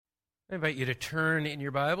I invite you to turn in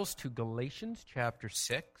your Bibles to Galatians chapter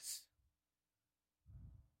 6.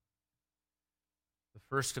 The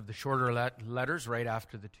first of the shorter letters right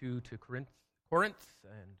after the two to Corinth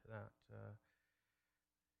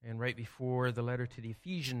and right before the letter to the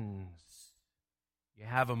Ephesians. You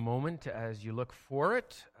have a moment as you look for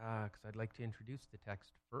it, because I'd like to introduce the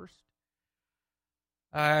text first.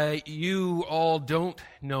 You all don't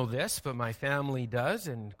know this, but my family does,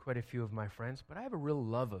 and quite a few of my friends, but I have a real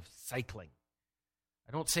love of cycling.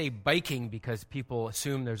 I don't say biking because people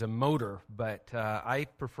assume there's a motor, but I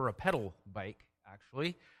prefer a pedal bike,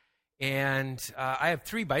 actually. And I have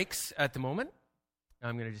 3 bikes at the moment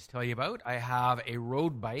I'm going to just tell you about. I have a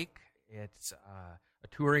road bike. It's a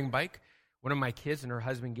touring bike. One of my kids and her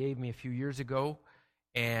husband gave me a few years ago,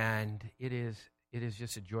 and it is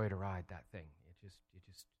just a joy to ride that thing. It just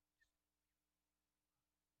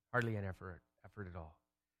hardly an effort at all.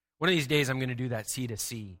 One of these days I'm going to do that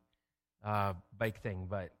C2C bike thing,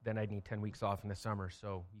 but then I'd need 10 weeks off in the summer,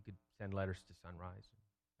 so you could send letters to Sunrise.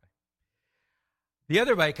 The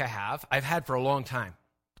other bike I've had for a long time.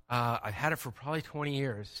 I've had it for probably 20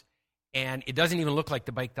 years, and it doesn't even look like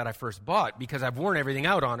the bike that I first bought because I've worn everything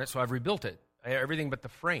out on it, so I've rebuilt it. Everything but the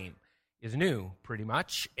frame is new, pretty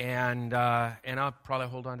much, and I'll probably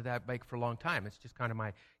hold on to that bike for a long time. It's just kind of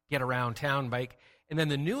my get-around-town bike. And then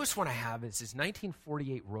the newest one I have is this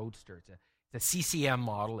 1948 Roadster. It's a CCM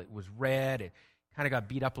model. It was red. It kind of got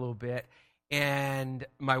beat up a little bit. And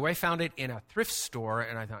my wife found it in a thrift store,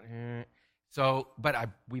 and I thought,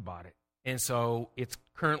 we bought it. And so it's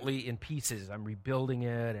currently in pieces. I'm rebuilding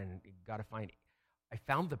it, and got to find it. I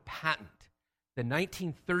found the patent, the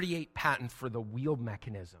 1938 patent for the wheel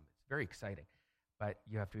mechanism. It's very exciting. But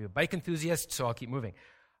you have to be a bike enthusiast, so I'll keep moving.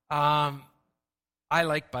 I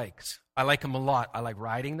like bikes. I like them a lot. I like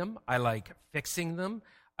riding them. I like fixing them.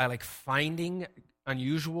 I like finding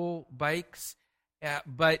unusual bikes.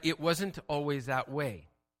 But it wasn't always that way.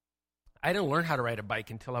 I didn't learn how to ride a bike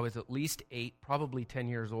until I was at least 8, probably 10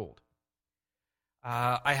 years old.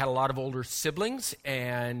 I had a lot of older siblings,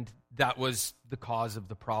 and that was the cause of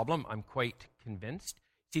the problem, I'm quite convinced.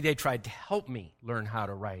 See, they tried to help me learn how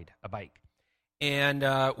to ride a bike. And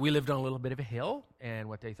we lived on a little bit of a hill, and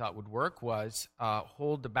what they thought would work was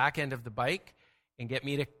hold the back end of the bike and get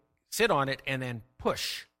me to sit on it and then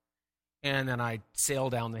push. And then I'd sail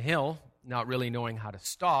down the hill, not really knowing how to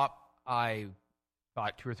stop. I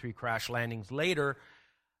thought 2 or 3 crash landings later,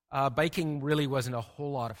 biking really wasn't a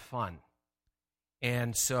whole lot of fun.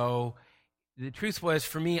 And so the truth was,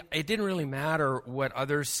 for me, it didn't really matter what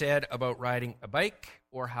others said about riding a bike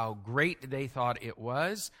or how great they thought it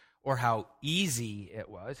was, or how easy it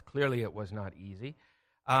was. Clearly it was not easy.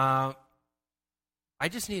 I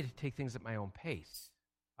just needed to take things at my own pace.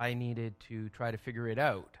 I needed to try to figure it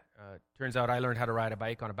out. Turns out I learned how to ride a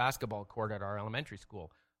bike on a basketball court at our elementary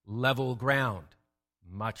school. Level ground.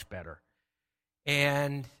 Much better.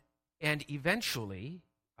 And eventually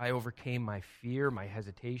I overcame my fear, my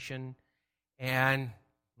hesitation, and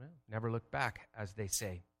never looked back, as they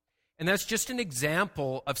say. And that's just an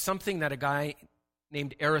example of something that a guy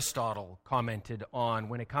named Aristotle commented on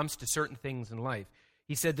when it comes to certain things in life.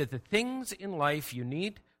 He said that the things in life you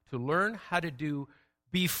need to learn how to do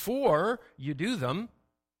before you do them,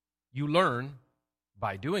 you learn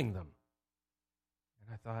by doing them.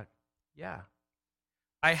 And I thought, yeah,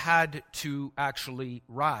 I had to actually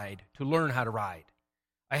ride, to learn how to ride.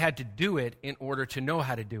 I had to do it in order to know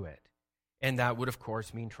how to do it. And that would, of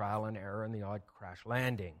course, mean trial and error and the odd crash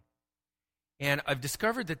landing. And I've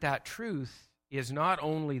discovered that truth is not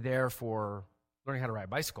only there for learning how to ride a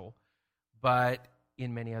bicycle, but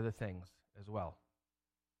in many other things as well.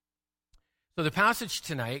 So the passage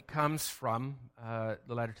tonight comes from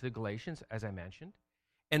the letter to the Galatians, as I mentioned.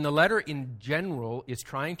 And the letter in general is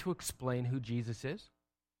trying to explain who Jesus is,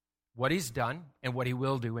 what he's done, and what he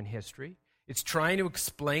will do in history. It's trying to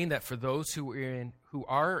explain that for those who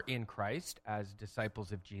are in Christ as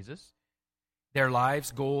disciples of Jesus, their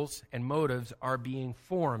lives, goals, and motives are being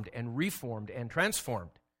formed and reformed and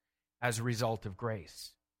transformed as a result of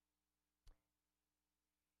grace.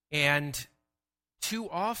 And too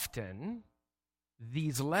often,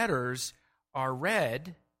 these letters are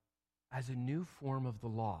read as a new form of the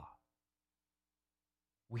law.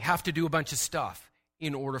 We have to do a bunch of stuff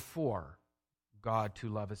in order for God to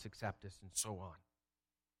love us, accept us, and so on.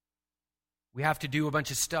 We have to do a bunch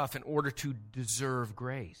of stuff in order to deserve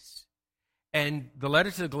grace. And the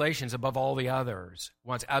letter to the Galatians, above all the others,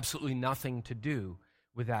 wants absolutely nothing to do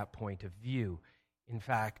with that point of view. In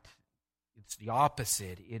fact, it's the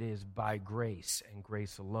opposite. It is by grace and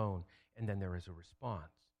grace alone, and then there is a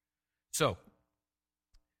response. So,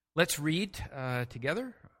 let's read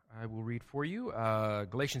together I will read for you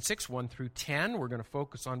Galatians 6, 1 through 10. We're going to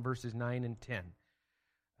focus on verses 9 and 10.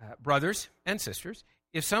 Brothers and sisters,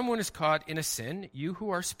 if someone is caught in a sin, you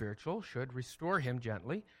who are spiritual should restore him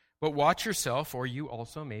gently, but watch yourself, or you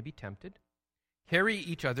also may be tempted. Carry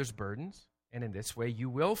each other's burdens, and in this way you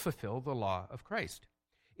will fulfill the law of Christ.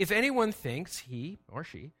 If anyone thinks he or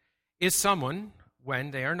she is someone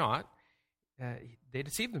when they are not, they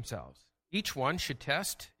deceive themselves. Each one should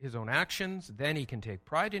test his own actions, then he can take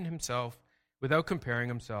pride in himself without comparing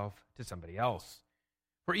himself to somebody else.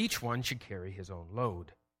 For each one should carry his own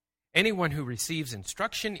load. Anyone who receives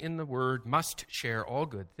instruction in the word must share all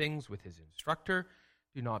good things with his instructor.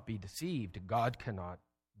 Do not be deceived. God cannot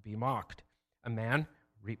be mocked. A man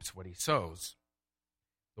reaps what he sows.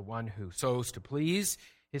 The one who sows to please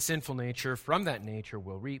his sinful nature, from that nature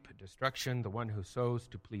will reap destruction. The one who sows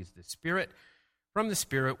to please the Spirit, from the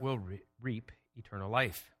Spirit will reap eternal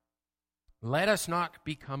life. Let us not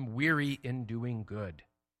become weary in doing good,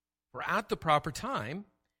 for at the proper time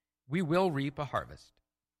we will reap a harvest,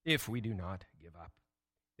 if we do not give up.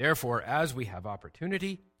 Therefore, as we have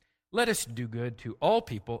opportunity, let us do good to all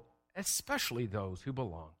people, especially those who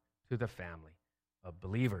belong to the family of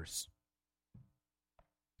believers.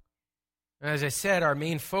 As I said, our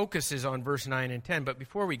main focus is on verse 9 and 10, but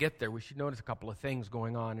before we get there, we should notice a couple of things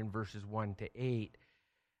going on in verses 1 to 8.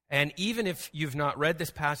 And even if you've not read this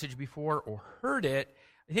passage before or heard it,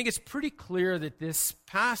 I think it's pretty clear that this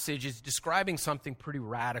passage is describing something pretty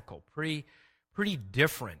radical, pretty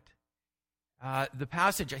different. The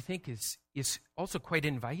passage, I think, is also quite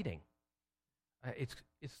inviting. It's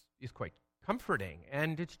quite comforting,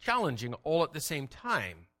 and it's challenging all at the same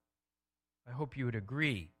time. I hope you would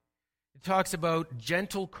agree. It talks about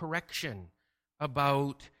gentle correction,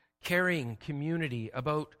 about caring community,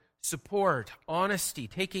 about support, honesty,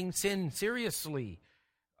 taking sin seriously,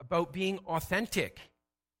 about being authentic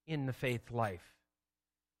in the faith life,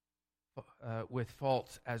 with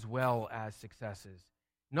faults as well as successes.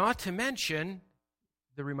 Not to mention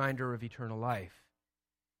the reminder of eternal life.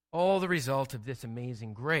 All the result of this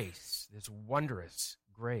amazing grace, this wondrous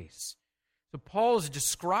grace. So Paul is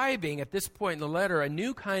describing at this point in the letter a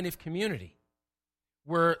new kind of community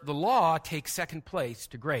where the law takes second place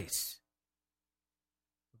to grace.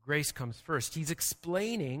 Grace comes first. He's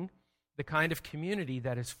explaining the kind of community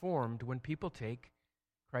that is formed when people take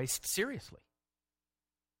Christ seriously.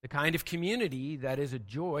 The kind of community that is a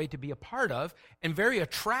joy to be a part of and very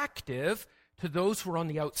attractive to those who are on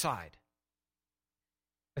the outside.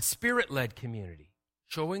 A Spirit-led community,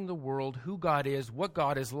 showing the world who God is, what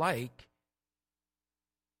God is like,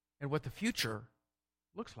 and what the future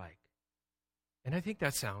looks like. And I think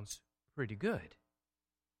that sounds pretty good.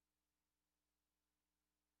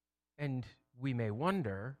 And we may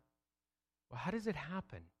wonder, well, how does it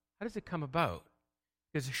happen? How does it come about?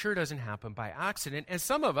 Because it sure doesn't happen by accident. And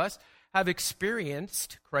some of us have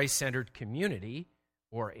experienced Christ-centered community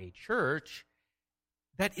or a church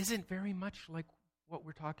that isn't very much like what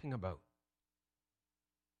we're talking about.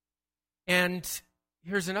 And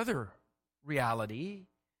here's another reality.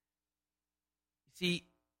 See,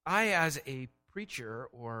 I, as a preacher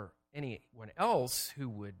or anyone else who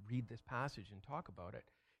would read this passage and talk about it,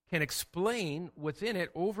 can explain what's in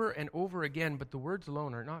it over and over again, but the words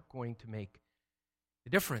alone are not going to make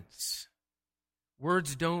the difference.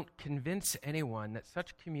 Words don't convince anyone that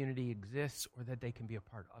such community exists or that they can be a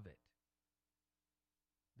part of it.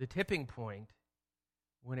 The tipping point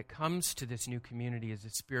when it comes to this new community is the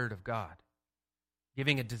Spirit of God,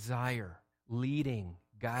 giving a desire, leading,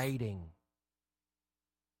 guiding.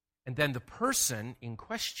 And then the person in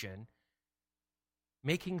question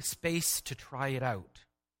making space to try it out,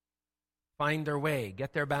 find their way,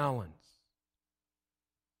 get their balance.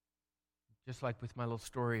 Just like with my little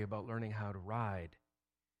story about learning how to ride.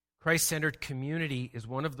 Christ-centered community is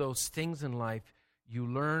one of those things in life you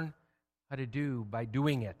learn how to do by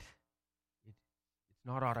doing it. It's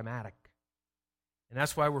not automatic. And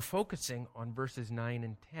that's why we're focusing on verses 9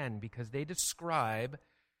 and 10, because they describe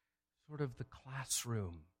sort of the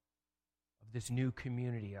classroom of this new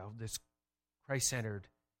community, of this Christ-centered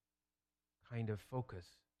kind of focus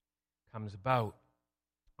comes about.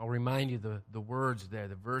 I'll remind you the words there,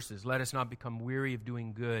 the verses. Let us not become weary of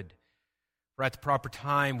doing good, for at the proper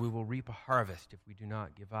time we will reap a harvest if we do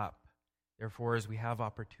not give up. Therefore, as we have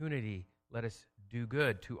opportunity, let us do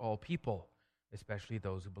good to all people, especially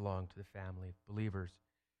those who belong to the family of believers.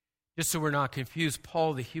 Just so we're not confused,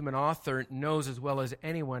 Paul, the human author, knows as well as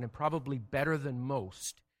anyone, and probably better than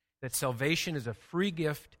most, that salvation is a free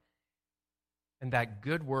gift and that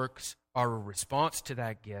good works are a response to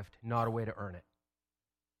that gift, not a way to earn it.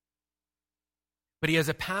 But he has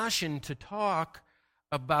a passion to talk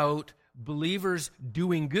about believers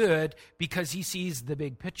doing good because he sees the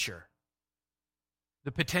big picture,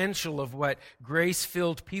 the potential of what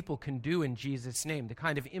grace-filled people can do in Jesus' name, the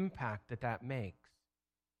kind of impact that that makes.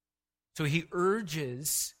 So he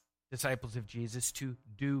urges disciples of Jesus to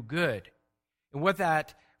do good. And what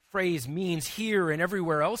that phrase means here and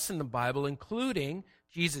everywhere else in the Bible, including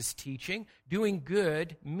Jesus' teaching, doing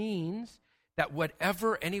good means that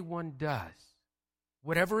whatever anyone does,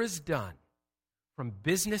 whatever is done, from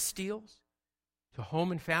business deals to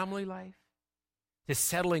home and family life to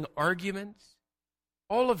settling arguments,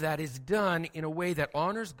 all of that is done in a way that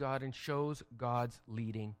honors God and shows God's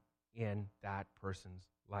leading in that person's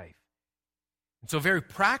life. And so very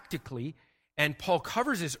practically, and Paul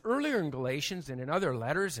covers this earlier in Galatians and in other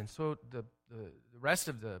letters, and so the rest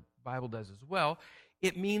of the Bible does as well,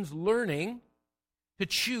 it means learning to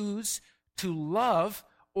choose to love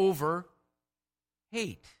over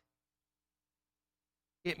hate.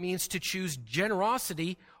 It means to choose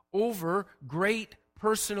generosity over great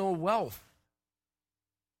personal wealth,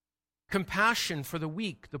 compassion for the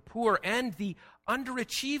weak, the poor, and the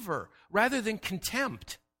underachiever, rather than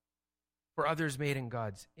contempt for others made in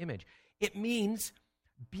God's image. It means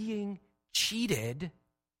being cheated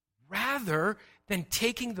rather than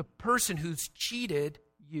taking the person who's cheated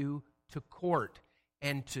you to court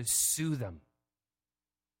and to sue them.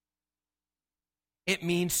 It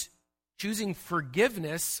means choosing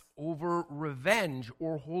forgiveness over revenge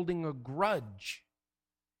or holding a grudge.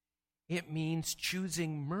 It means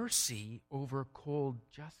choosing mercy over cold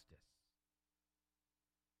justice.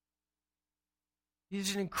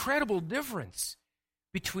 There's an incredible difference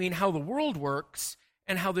between how the world works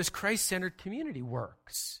and how this Christ-centered community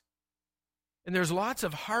works. And there's lots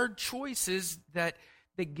of hard choices that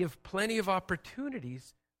give plenty of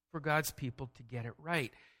opportunities for God's people to get it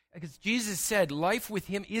right. Because Jesus said life with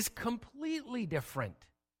him is completely different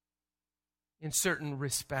in certain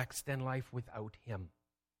respects than life without him.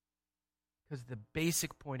 Because the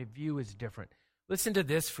basic point of view is different. Listen to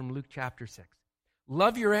this from Luke chapter 6.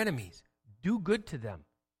 Love your enemies. Do good to them.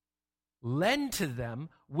 Lend to them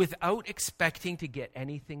without expecting to get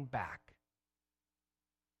anything back.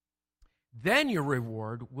 Then your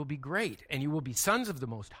reward will be great, and you will be sons of the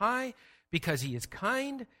Most High, because he is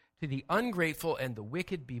kind to the ungrateful and the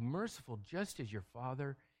wicked. Be merciful just as your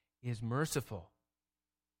Father is merciful.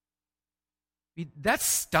 That's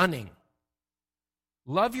stunning.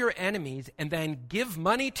 Love your enemies and then give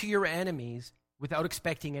money to your enemies without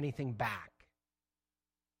expecting anything back.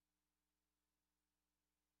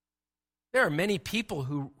 There are many people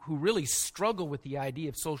who really struggle with the idea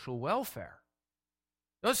of social welfare.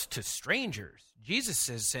 Those to strangers. Jesus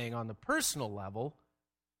is saying on the personal level,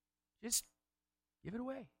 just give it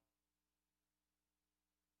away.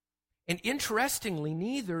 And interestingly,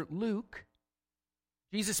 neither Luke,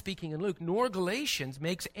 Jesus speaking in Luke, nor Galatians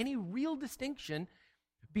makes any real distinction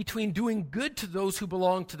between doing good to those who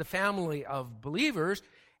belong to the family of believers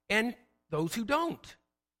and those who don't.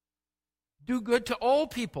 Do good to all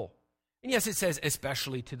people. And yes, it says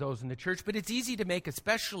especially to those in the church, but it's easy to make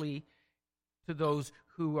especially to those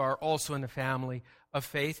who are also in the family of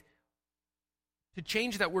faith, to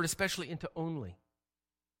change that word especially into only.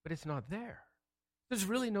 But it's not there. There's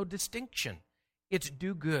really no distinction. It's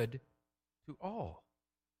do good to all.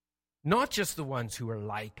 Not just the ones who are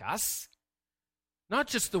like us, not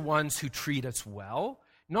just the ones who treat us well,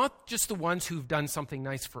 not just the ones who've done something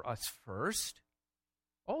nice for us first,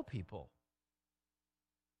 all people.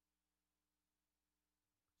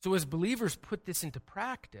 So as believers put this into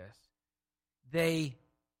practice, they,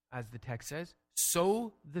 as the text says,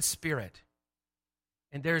 sow the Spirit.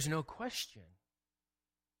 And there's no question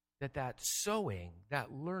that sowing,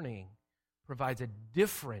 that learning, provides a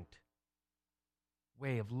different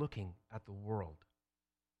way of looking at the world.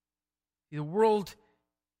 The world,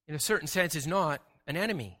 in a certain sense, is not an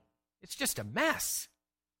enemy. It's just a mess.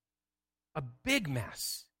 A big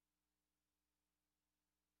mess.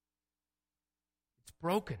 It's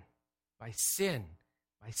broken by sin,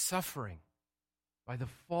 by suffering, by the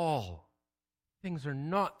fall. Things are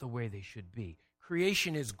not the way they should be.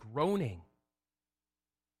 Creation is groaning.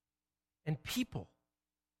 And people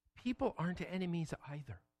aren't enemies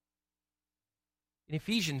either. In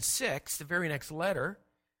Ephesians 6, the very next letter,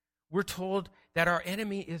 we're told that our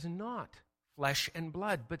enemy is not flesh and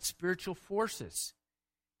blood, but spiritual forces.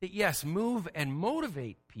 That, yes, move and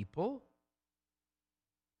motivate people,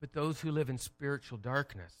 but those who live in spiritual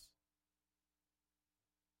darkness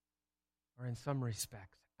are in some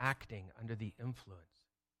respects acting under the influence.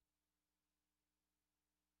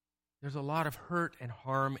 There's a lot of hurt and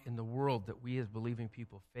harm in the world that we as believing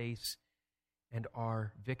people face and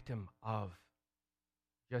are victim of.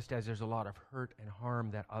 just as there's a lot of hurt and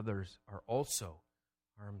harm that others are also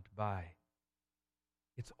harmed by.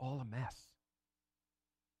 It's all a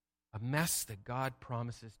mess that God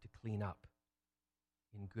promises to clean up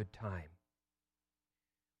in good time.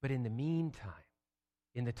 But in the meantime,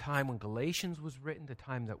 in the time when Galatians was written, the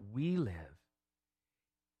time that we live,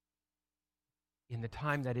 in the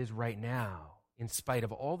time that is right now, in spite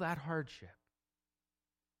of all that hardship,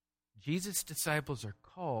 Jesus' disciples are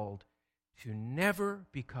called to never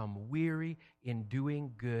become weary in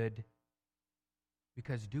doing good,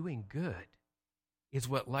 because doing good is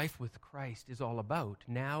what life with Christ is all about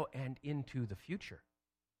now and into the future.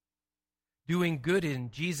 Doing good in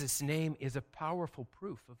Jesus' name is a powerful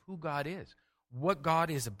proof of who God is, what God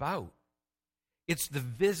is about. It's the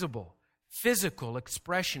visible, physical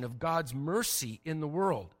expression of God's mercy in the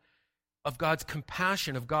world, of God's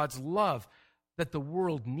compassion, of God's love that the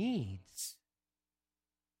world needs.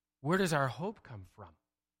 Where does our hope come from?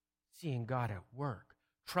 Seeing God at work,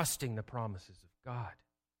 trusting the promises of God.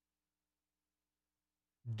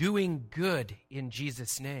 Doing good in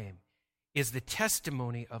Jesus' name is the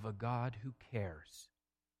testimony of a God who cares.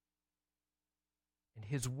 And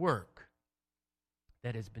his work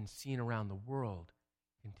that has been seen around the world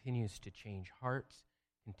continues to change hearts,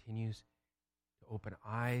 continues to open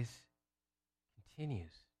eyes,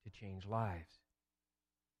 continues to change lives.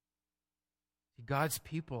 See, God's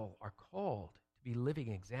people are called to be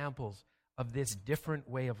living examples of this different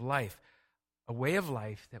way of life, a way of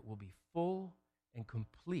life that will be full and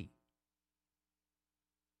complete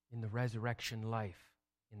in the resurrection life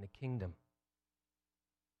in the kingdom.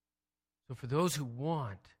 So for those who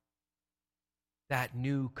want that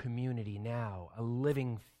new community now, a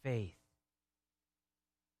living faith,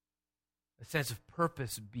 a sense of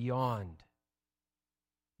purpose beyond,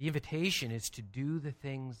 the invitation is to do the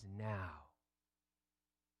things now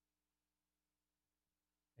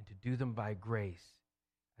and to do them by grace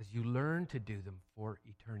as you learn to do them for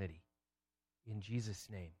eternity. In Jesus'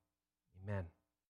 name, amen.